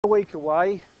week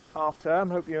away, half term.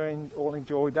 Hope you all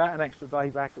enjoyed that. An extra day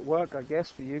back at work, I guess,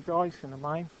 for you guys in the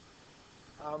main.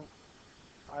 I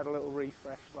had a little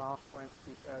refresh last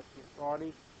Wednesday, Thursday and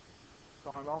Friday.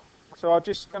 Time off. So I'm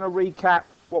just going to recap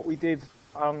what we did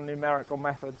on numerical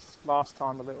methods last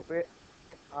time a little bit.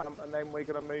 And then we're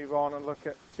going to move on and look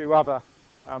at two other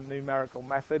numerical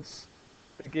methods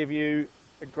to give you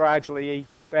a gradually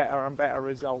better and better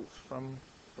results from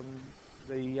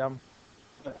the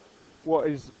what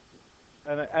is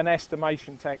an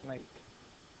estimation technique.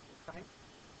 Okay.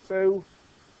 So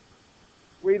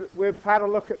we've had a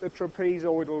look at the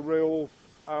trapezoidal rule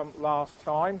last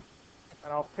time,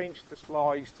 and I've pinched the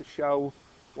slides to show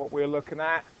what we're looking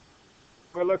at.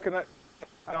 We're looking at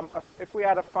if we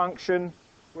had a function,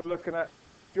 we're looking at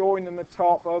joining the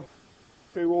top of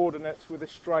two ordinates with a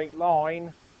straight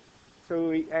line till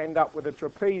we end up with a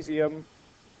trapezium,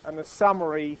 and the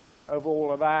summary of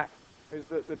all of that is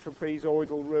that the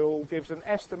trapezoidal rule gives an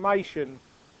estimation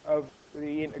of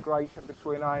the integration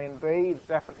between A and B, the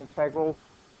definite integral,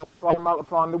 by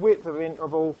multiplying the width of the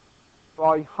interval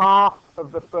by half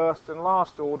of the first and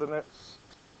last ordinates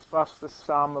plus the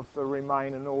sum of the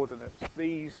remaining ordinates.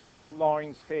 These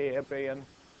lines here being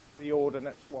the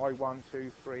ordinates y1, 2,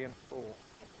 3 and 4.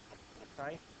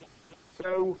 Okay,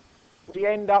 so we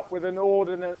end up with an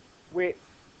ordinate width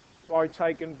by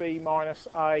taking b minus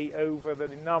a over the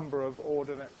number of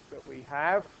ordinates that we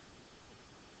have.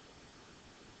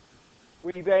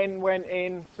 We then went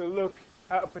in to look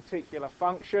at a particular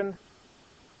function,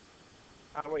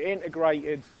 and we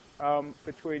integrated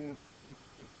between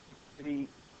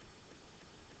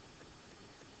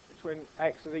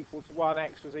x is equal to 1,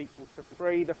 x is equal to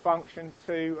 3, the function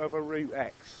 2 over root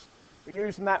x. We're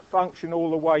using that function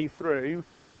all the way through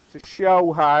to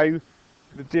show how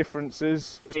the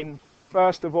differences in,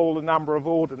 first of all, the number of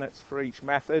ordinates for each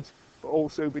method, but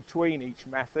also between each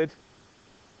method.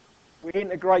 We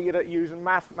integrated it using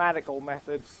mathematical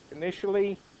methods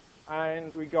initially,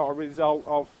 and we got a result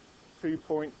of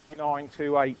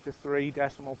 2.928 to 3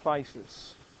 decimal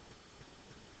places.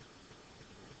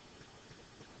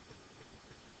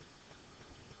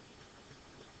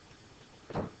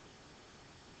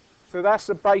 So that's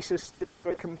the basis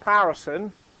for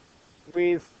comparison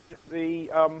with the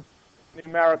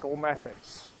numerical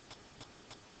methods.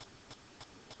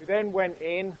 We then went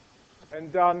in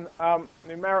and done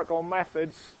numerical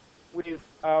methods with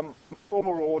 4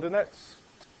 ordinates,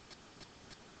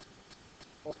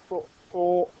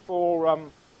 or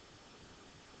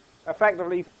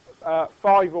effectively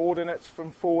 5 ordinates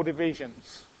from 4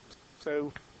 divisions.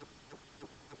 So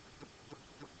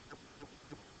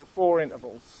 4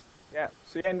 intervals. Yeah,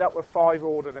 so you end up with 5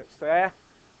 ordinates there.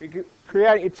 You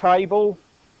create a table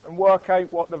and work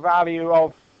out what the value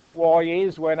of y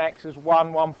is when x is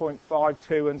 1,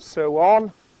 1.52 and so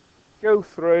on. Go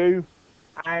through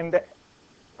and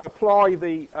apply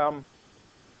the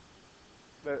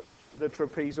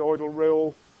trapezoidal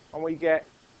rule, and we get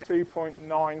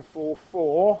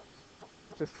 2.944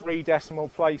 to 3 decimal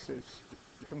places,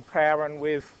 comparing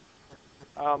with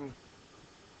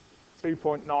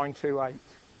 2.928.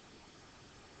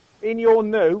 In your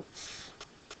notes,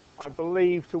 I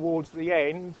believe towards the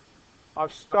end,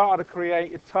 I've started to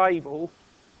create a table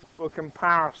for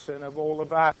comparison of all the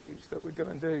values that we're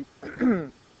going to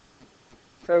do.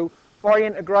 So by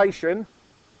integration,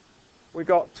 we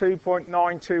got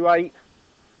 2.928,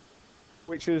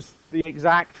 which is the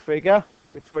exact figure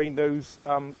between those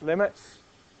limits,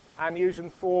 and using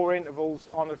 4 intervals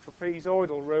on the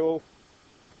trapezoidal rule,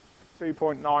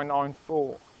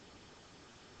 2.994.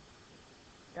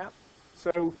 Yeah,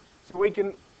 so we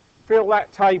can fill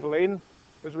that table in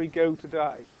as we go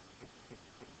today,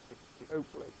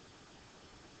 hopefully.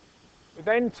 We're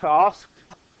then tasked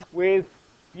with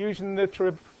using the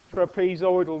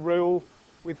trapezoidal rule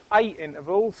with 8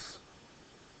 intervals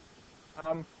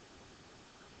to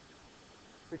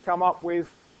come up with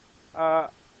a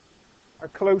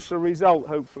closer result,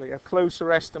 hopefully, a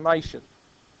closer estimation.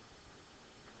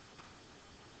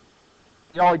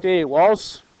 The idea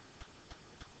was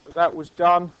that was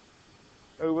done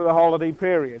over the holiday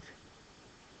period.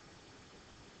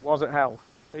 Was it hell?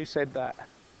 Who said that?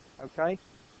 Okay.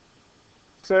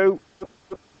 So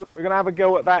we're going to have a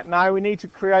go at that now. We need to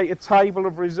create a table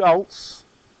of results.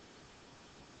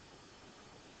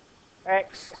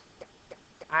 X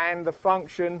and the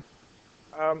function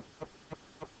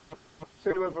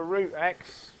 2 over root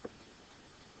x.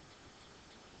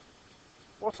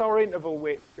 What's our interval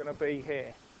width going to be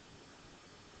here?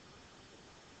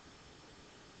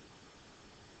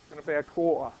 It's going to be a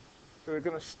quarter. So we're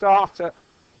going to start at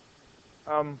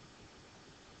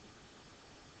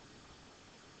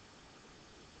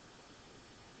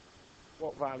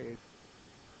What value?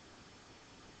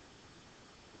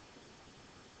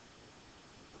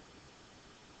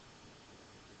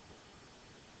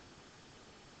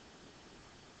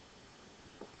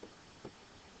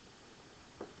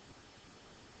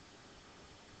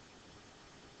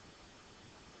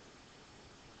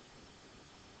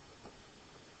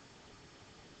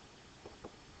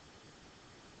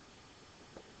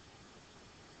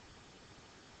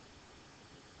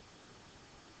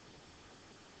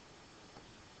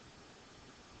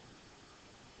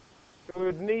 So we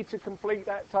would need to complete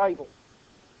that table.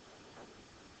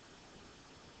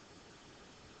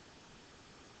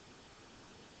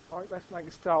 Right, let's make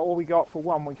a start. All we got for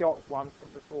one, we got one from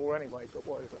before anyway, but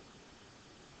what is it?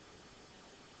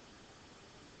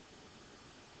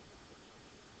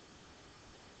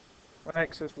 When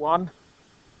x is 1,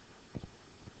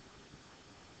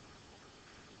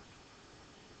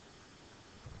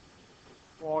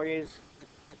 y is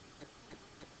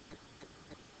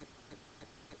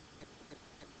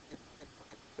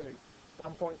 2.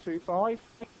 1.25.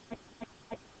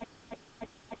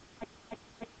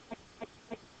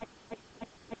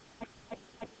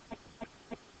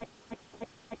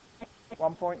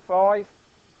 1.5.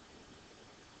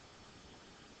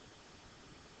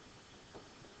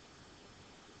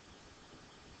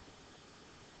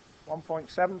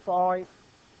 1.75.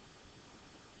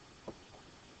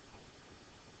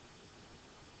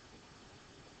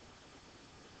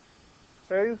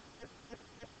 2.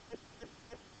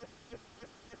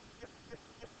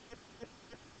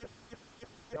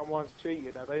 Someone's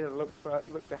cheated, have they?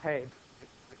 Looked ahead.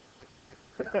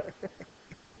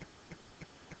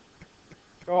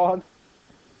 Go on.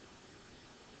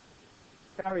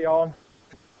 Carry on.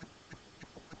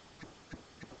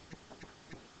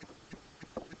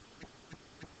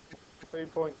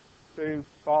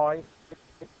 2.25.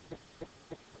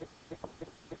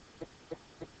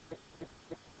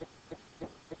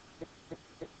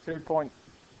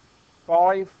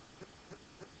 2.5.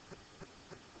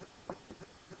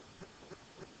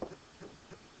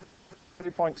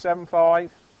 2.75.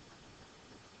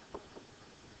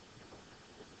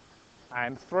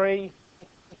 And 3,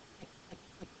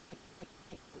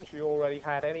 which you already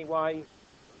had anyway,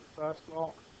 first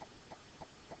block.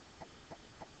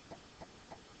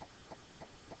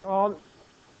 On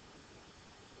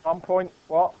 1 point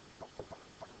what?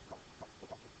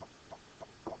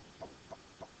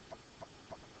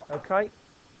 Okay.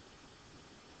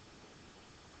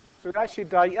 So that's your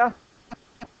data.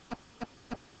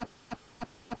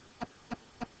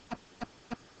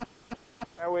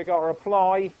 Now we've got to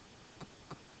apply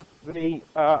the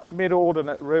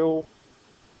mid-ordinate rule.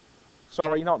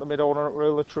 Sorry, not the mid-ordinate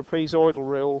rule, the trapezoidal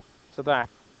rule to that,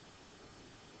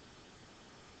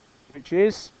 which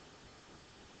is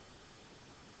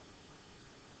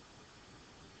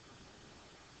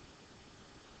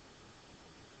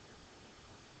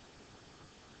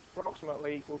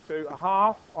approximately equal to a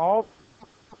half of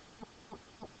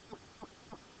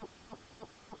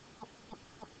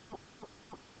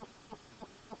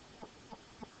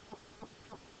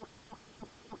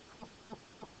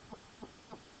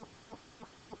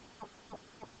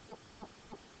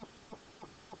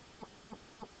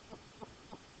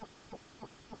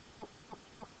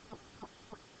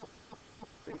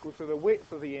equal to the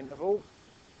width of the interval,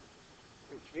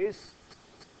 which is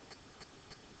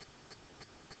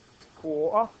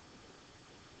quarter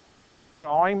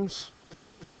times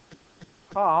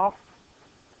half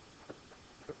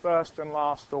the first and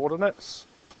last ordinates.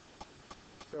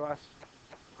 So that's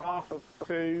half of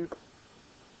 2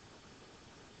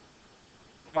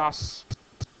 plus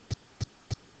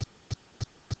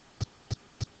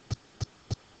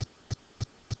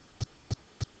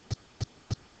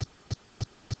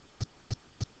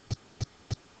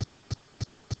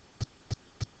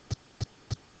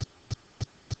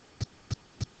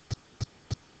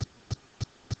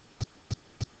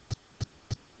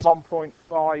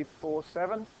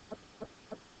 1.547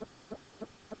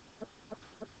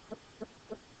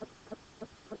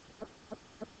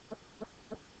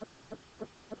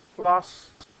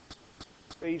 plus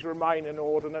these remaining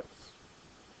ordinates,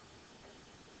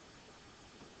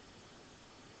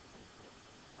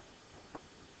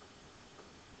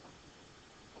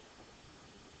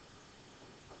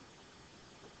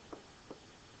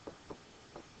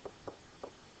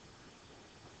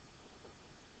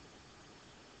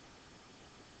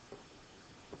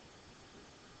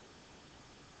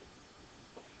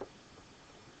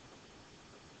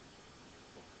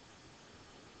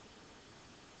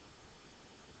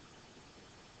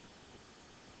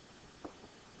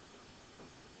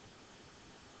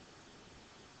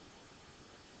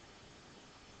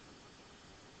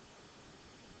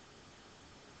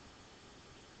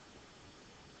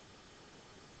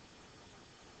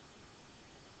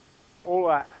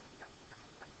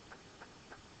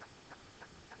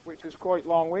 which is quite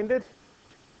long-winded.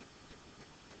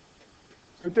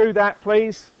 So do that,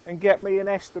 please, and get me an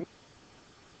estimate.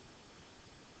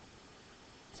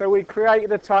 So we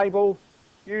created a table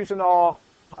using our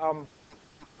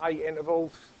 8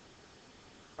 intervals,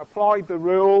 applied the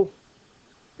rule.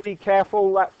 Be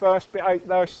careful, that first bit out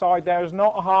there side there is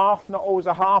not a half, not always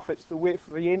a half, it's the width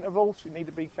of the interval, so you need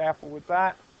to be careful with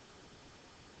that.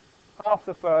 Half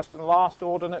the first and last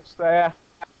ordinates there,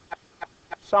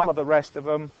 some of the rest of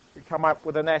them, we come up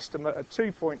with an estimate of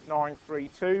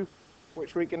 2.932,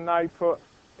 which we can now put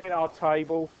in our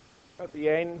table at the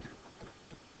end.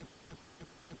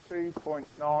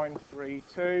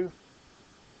 2.932.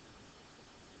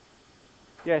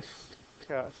 Yes,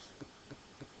 Curtis.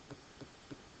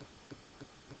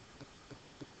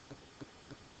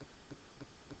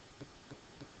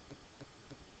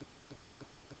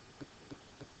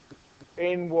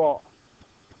 In what?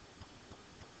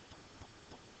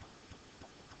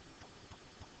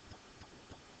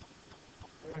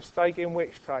 Mistake in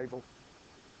which table?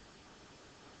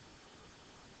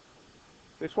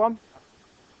 This one?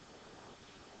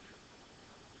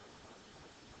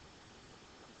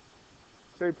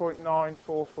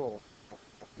 $2.944.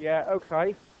 Yeah,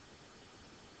 okay.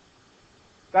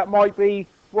 That might be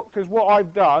because what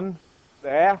I've done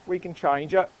there, we can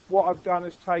change it. What I've done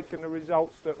is taken the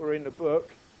results that were in the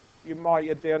book. You might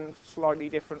have done slightly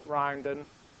different rounding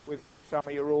with some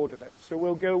of your ordinates. So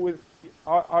we'll go with,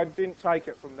 I didn't take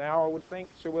it from there, I would think.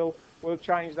 So we'll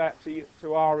change that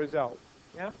to our result.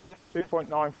 Yeah,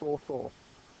 2.944.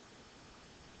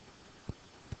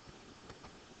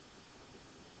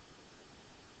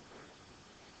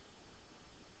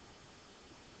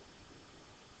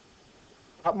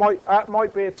 That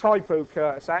might be a typo,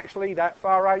 Curtis. Actually, that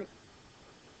far out.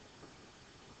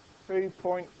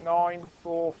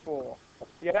 2.944.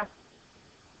 Yeah.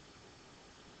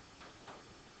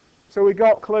 So we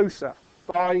got closer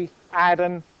by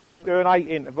doing 8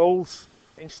 intervals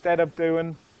instead of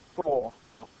doing 4.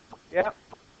 Yeah.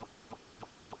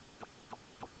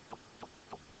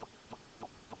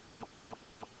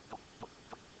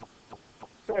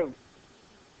 So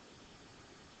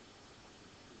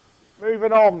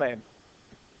moving on then.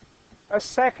 A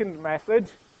second method.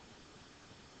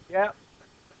 Yeah.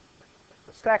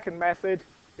 The second method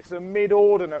is the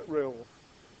mid-ordinate rule.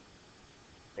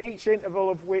 Each interval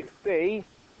of width d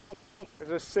is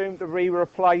assumed to be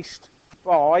replaced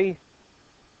by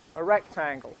a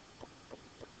rectangle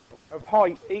of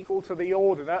height equal to the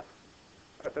ordinate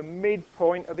at the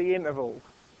midpoint of the interval.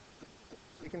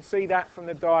 You can see that from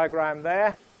the diagram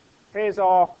there. Here's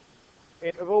our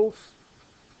intervals,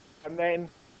 and then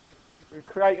we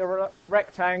create a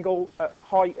rectangle at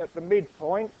height at the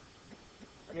midpoint,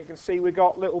 and you can see we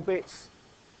got little bits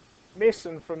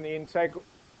missing from the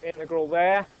integral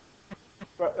there,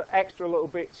 but the extra little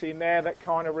bits in there that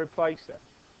kind of replace it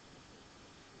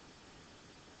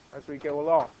as we go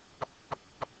along.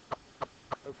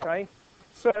 Okay,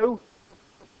 so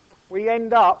we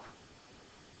end up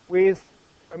with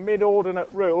a mid-ordinate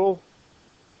rule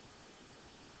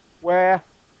where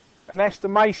an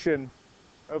estimation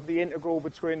of the integral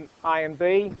between a and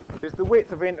b is the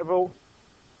width of interval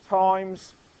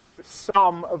times the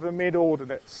sum of the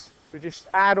mid-ordinates. So just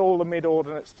add all the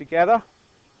mid-ordinates together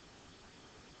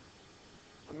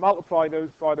and multiply those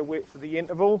by the width of the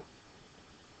interval,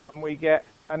 and we get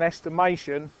an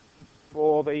estimation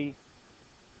for the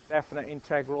definite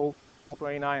integral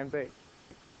between a and b.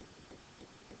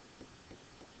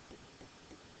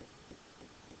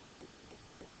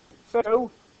 So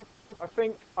I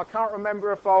can't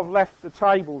remember if I've left the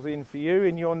tables in for you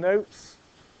in your notes,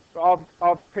 but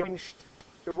I've pinched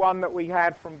the one that we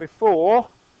had from before,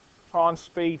 try and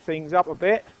speed things up a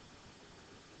bit.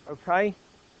 Okay,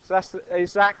 so that's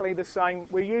exactly the same.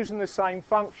 We're using the same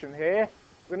function here.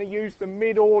 We're going to use the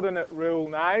mid-ordinate rule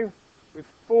now with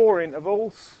 4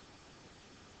 intervals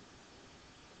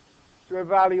to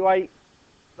evaluate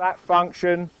that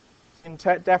function in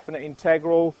definite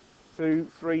integral to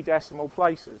 3 decimal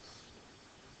places.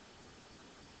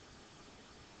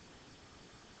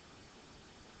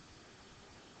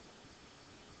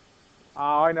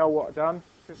 I know what I've done,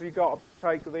 because you've got to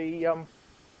take the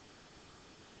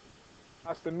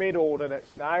that's the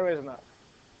mid-ordinates now, isn't it?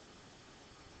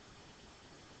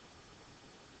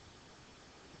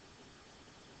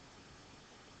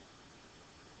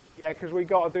 Yeah, because we've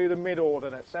got to do the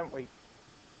mid-ordinates, haven't we?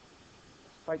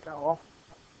 Take that off.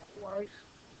 No worries.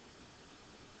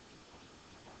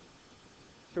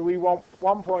 So we want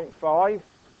 1.5.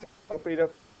 That'll be the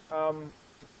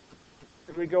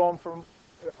if we go on from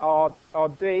our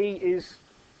D is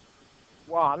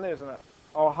 1, isn't it?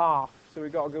 Or half. So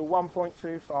we've got to go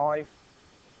 1.25.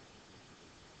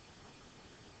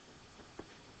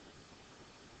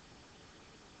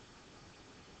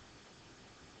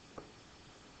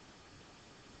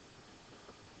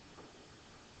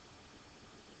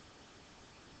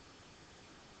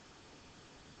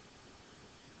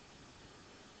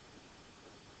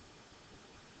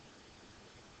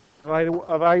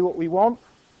 Are they what we want?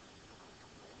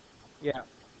 Yeah.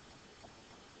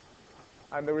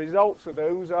 And the results of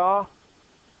those are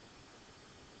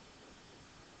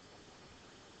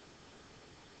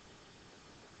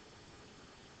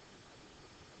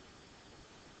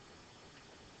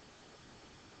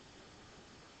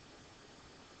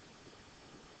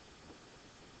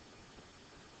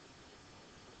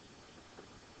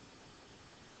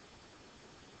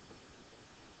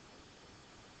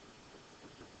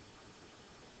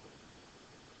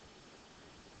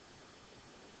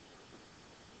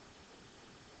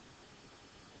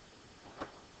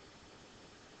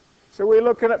so we're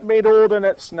looking at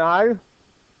mid-ordinates now.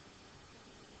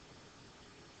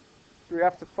 So we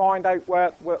have to find out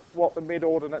what the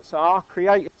mid-ordinates are,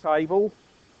 create a table.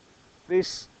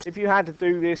 This, if you had to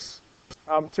do this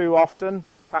too often,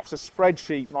 perhaps a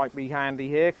spreadsheet might be handy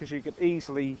here because you could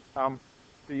easily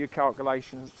do your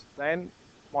calculations then,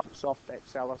 Microsoft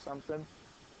Excel or something.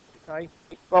 Okay,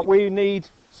 but we need,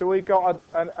 so we've got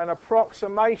an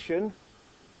approximation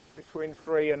between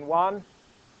 3 and 1.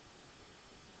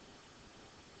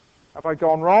 Have I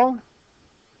gone wrong?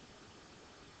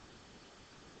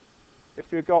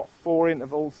 If you've got 4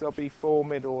 intervals, there'll be 4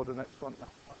 mid-ordinates, won't there?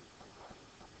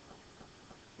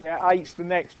 Yeah, 8's the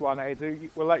next one, Edu.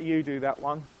 We'll let you do that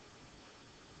one.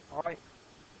 All right.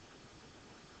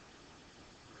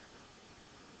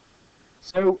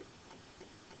 So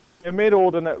the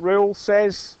mid-ordinate rule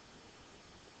says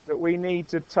that we need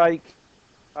to take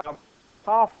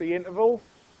half the interval,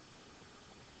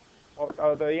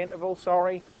 or the interval,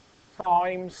 sorry,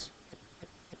 times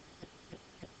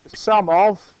the sum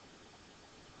of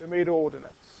the mid-ordinates,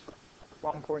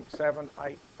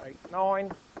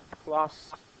 1.7889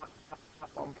 plus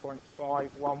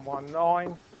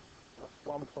 1.5119 plus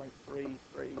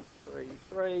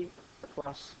 1.3333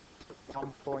 plus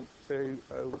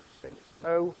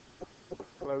 1.2060,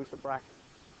 close the bracket.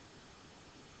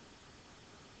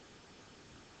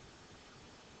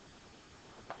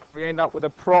 We end up with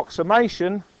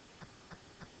approximation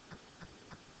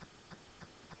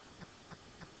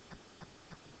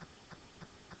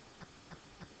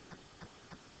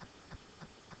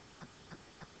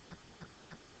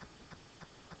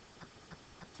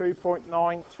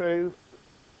 .92 to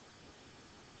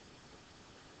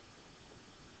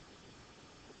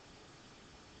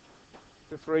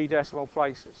 3 decimal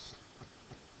places.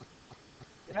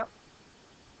 Yep.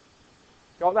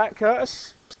 Got that,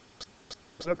 Curtis?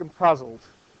 Looking puzzled.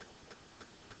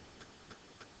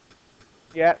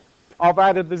 Yeah, I've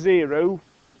added the 0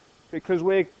 because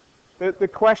the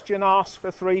question asks for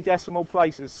 3 decimal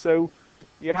places, so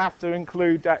you have to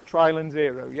include that trailing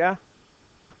 0, yeah?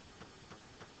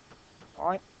 All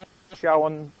right,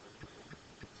 showing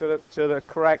to the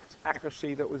correct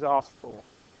accuracy that was asked for.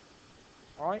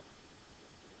 All right.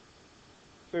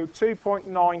 So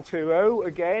 2.920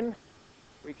 again,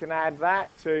 we can add that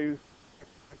to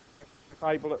the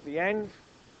table at the end.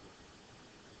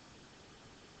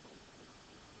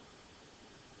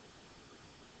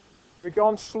 We've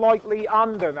gone slightly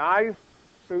under now,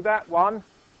 so that one,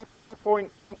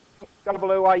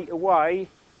 0.008 away,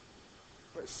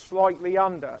 but slightly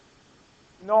under.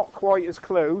 Not quite as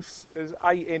close as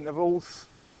 8 intervals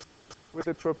with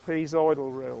the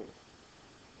trapezoidal rule.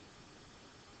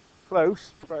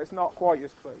 Close, but it's not quite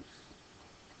as close.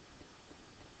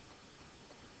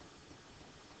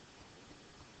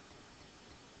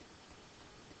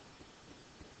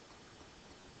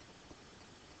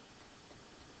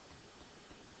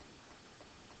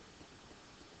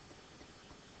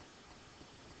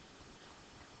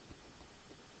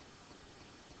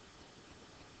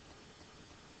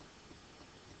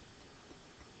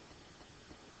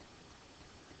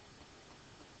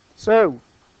 So,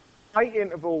 8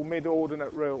 interval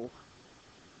mid-ordinate rule.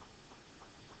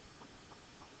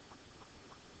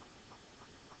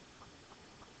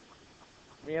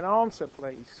 Give me an answer,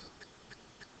 please.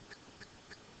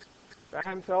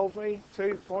 Dan tells me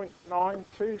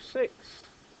 2.926.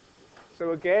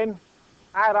 So again,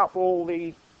 add up all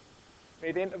the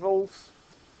mid-intervals,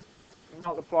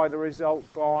 multiply the result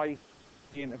by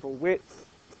the interval width,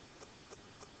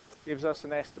 gives us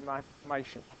an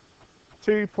estimation.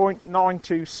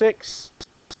 2.926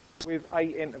 with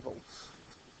 8 intervals.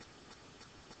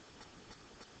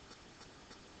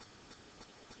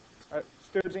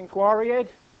 Stu's inquiry, Ed?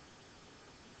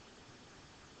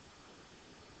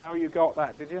 Oh, you got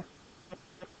that, did you?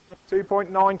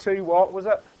 2.92 what was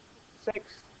it? 6?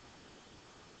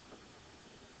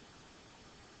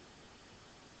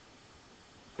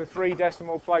 To 3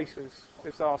 decimal places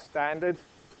is our standard.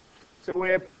 So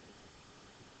we're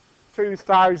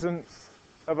 2,000th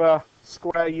of a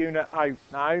square unit out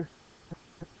now,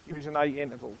 using 8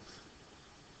 intervals.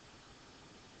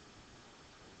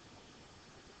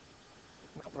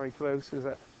 Not very close, is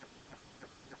it?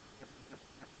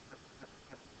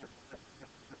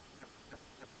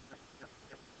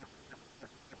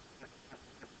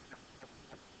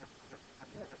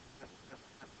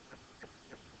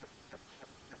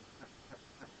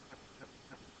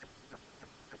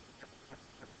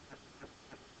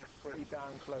 Pretty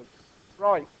damn close.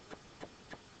 Right.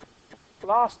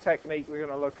 Last technique we're going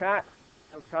to look at,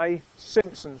 okay,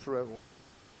 Simpson's rule.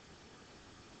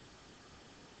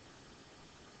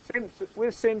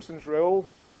 With Simpson's rule,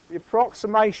 the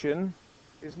approximation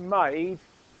is made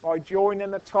by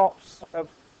joining the tops of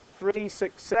 3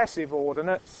 successive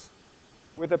ordinates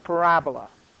with a parabola,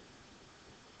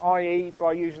 i.e.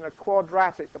 by using a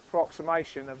quadratic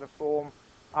approximation of the form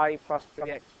a plus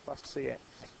bx plus cx.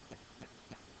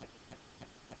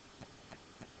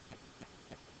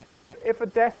 If a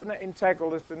definite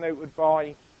integral is denoted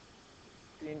by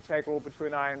the integral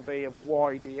between a and b of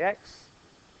y dx,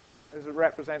 as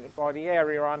represented by the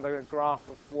area under a graph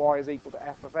of y is equal to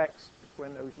f of x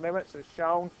between those limits as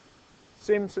shown,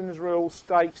 Simpson's rule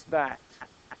states that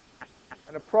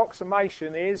an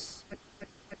approximation is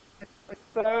a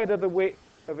third of the width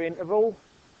of interval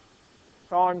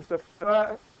times the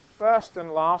first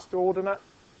and last ordinate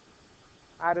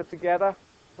added together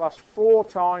plus 4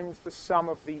 times the sum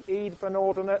of the even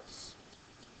ordinates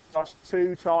plus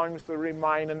 2 times the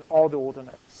remaining odd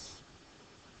ordinates.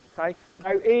 Okay.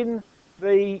 Now in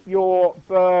your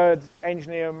bird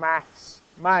engineer maths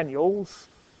manuals,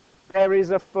 there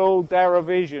is a full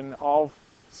derivation of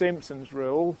Simpson's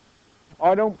rule.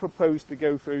 I don't propose to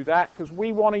go through that because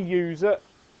we want to use it.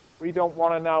 We don't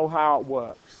want to know how it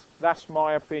works. That's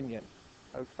my opinion.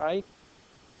 Okay.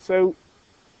 So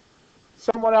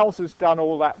someone else has done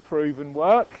all that proven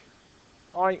work.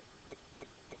 I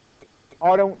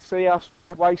don't see us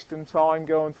wasting time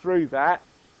going through that.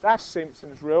 That's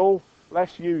Simpson's rule.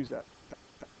 Let's use it.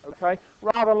 Okay?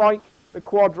 Rather like the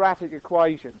quadratic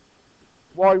equation.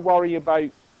 Why worry about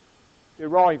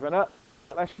deriving it?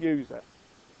 Let's use it.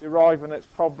 Deriving it's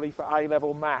probably for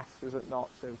A-level maths, is it not,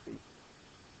 Sophie?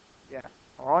 Yeah.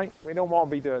 All right? We don't want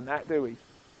to be doing that, do we?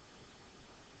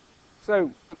 So,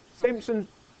 Simpson's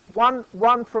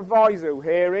one proviso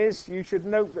here is you should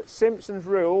note that Simpson's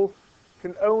rule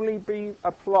can only be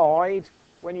applied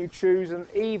when you choose an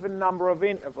even number of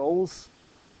intervals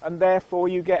and therefore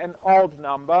you get an odd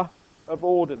number of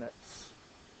ordinates.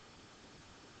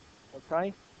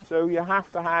 Okay, so you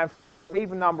have to have an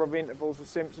even number of intervals of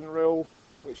Simpson rule,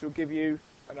 which will give you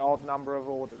an odd number of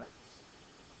ordinates.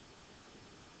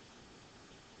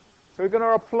 So we're going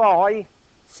to apply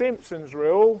Simpson's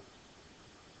rule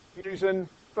using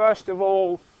first of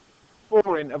all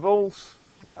 4 intervals,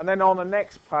 and then on the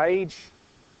next page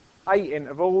 8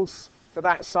 intervals for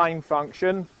that same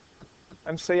function,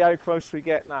 and see how close we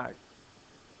get now.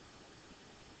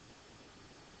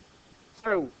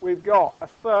 So we've got a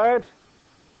third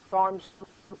times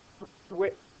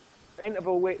width,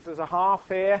 interval width as a half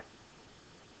here.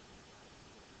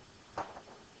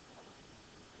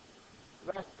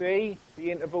 That's D,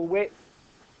 the interval width.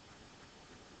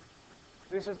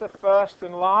 This is the first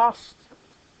and last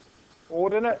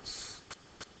ordinates.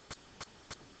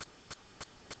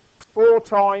 4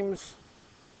 times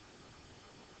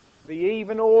the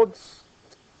even ordinates.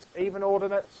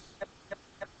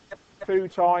 2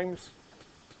 times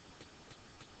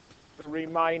the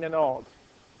remaining odd.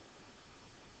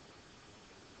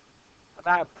 And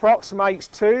that approximates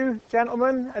to,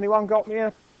 gentlemen. Anyone got me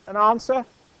an answer?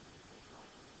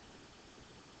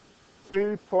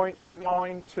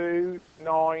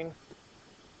 2.929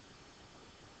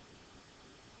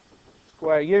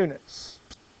 square units.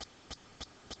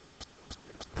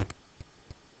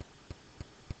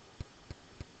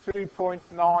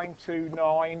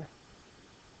 .929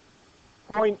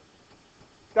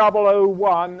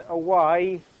 0.001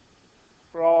 away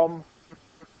from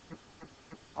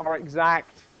our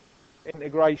exact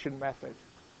integration method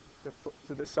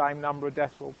to the same number of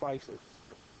decimal places.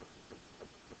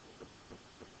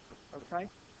 Okay.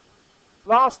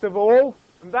 Last of all,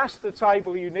 and that's the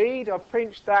table you need. I've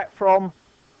pinched that from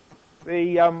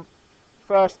the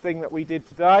first thing that we did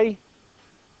today.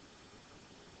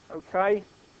 Okay.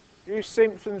 Use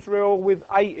Simpson's rule with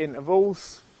 8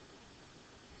 intervals.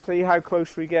 See how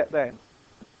close we get then.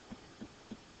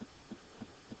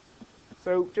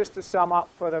 So just to sum up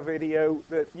for the video,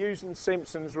 that using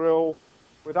Simpson's rule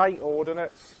with 8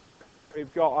 ordinates,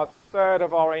 we've got a third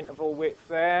of our interval width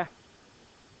there.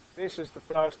 This is the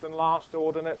first and last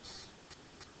ordinates.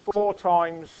 4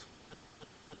 times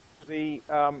the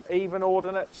even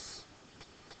ordinates,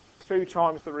 2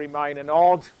 times the remaining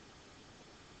odd.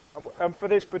 And for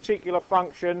this particular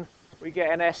function, we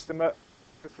get an estimate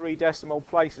for 3 decimal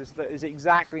places that is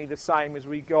exactly the same as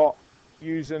we got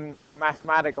using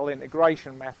mathematical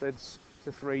integration methods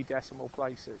to 3 decimal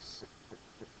places.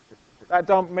 That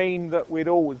don't mean that we'd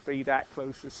always be that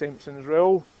close to Simpson's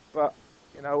rule, but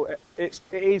you know, it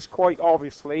is quite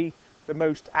obviously the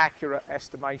most accurate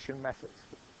estimation method.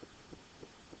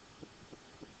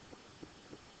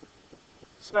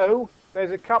 So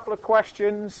there's a couple of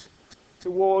questions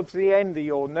towards the end of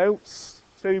your notes,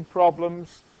 2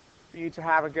 problems for you to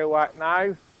have a go at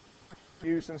now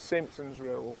using Simpson's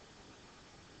rule.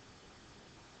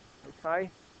 Okay,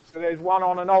 so there's one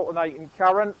on an alternating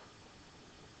current,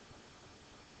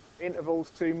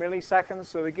 interval's 2 milliseconds,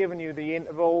 so they're giving you the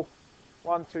interval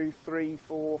 1, 2, 3,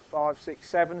 4, 5, 6,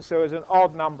 7, so there's an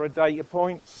odd number of data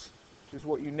points, which is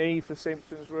what you need for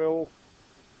Simpson's rule.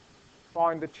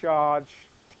 Find the charge,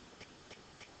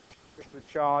 if the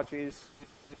charge is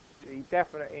the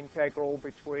definite integral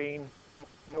between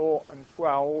 0 and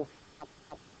 12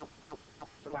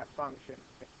 for that function.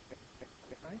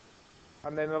 Okay.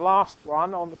 And then the last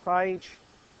one on the page,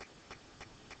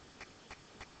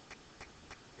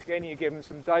 again you're given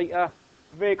some data.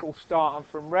 Vehicle starting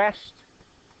from rest,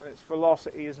 and its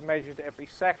velocity is measured every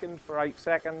second for 8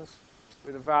 seconds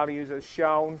with the values as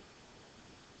shown.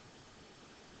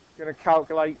 You're going to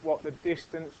calculate what the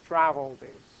distance travelled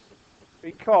is,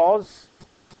 because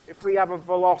if we have a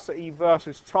velocity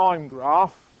versus time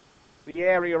graph, the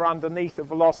area underneath the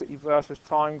velocity versus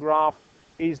time graph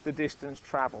is the distance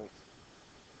travelled.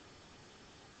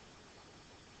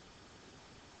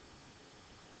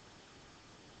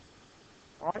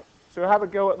 All right, so have a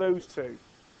go at those 2.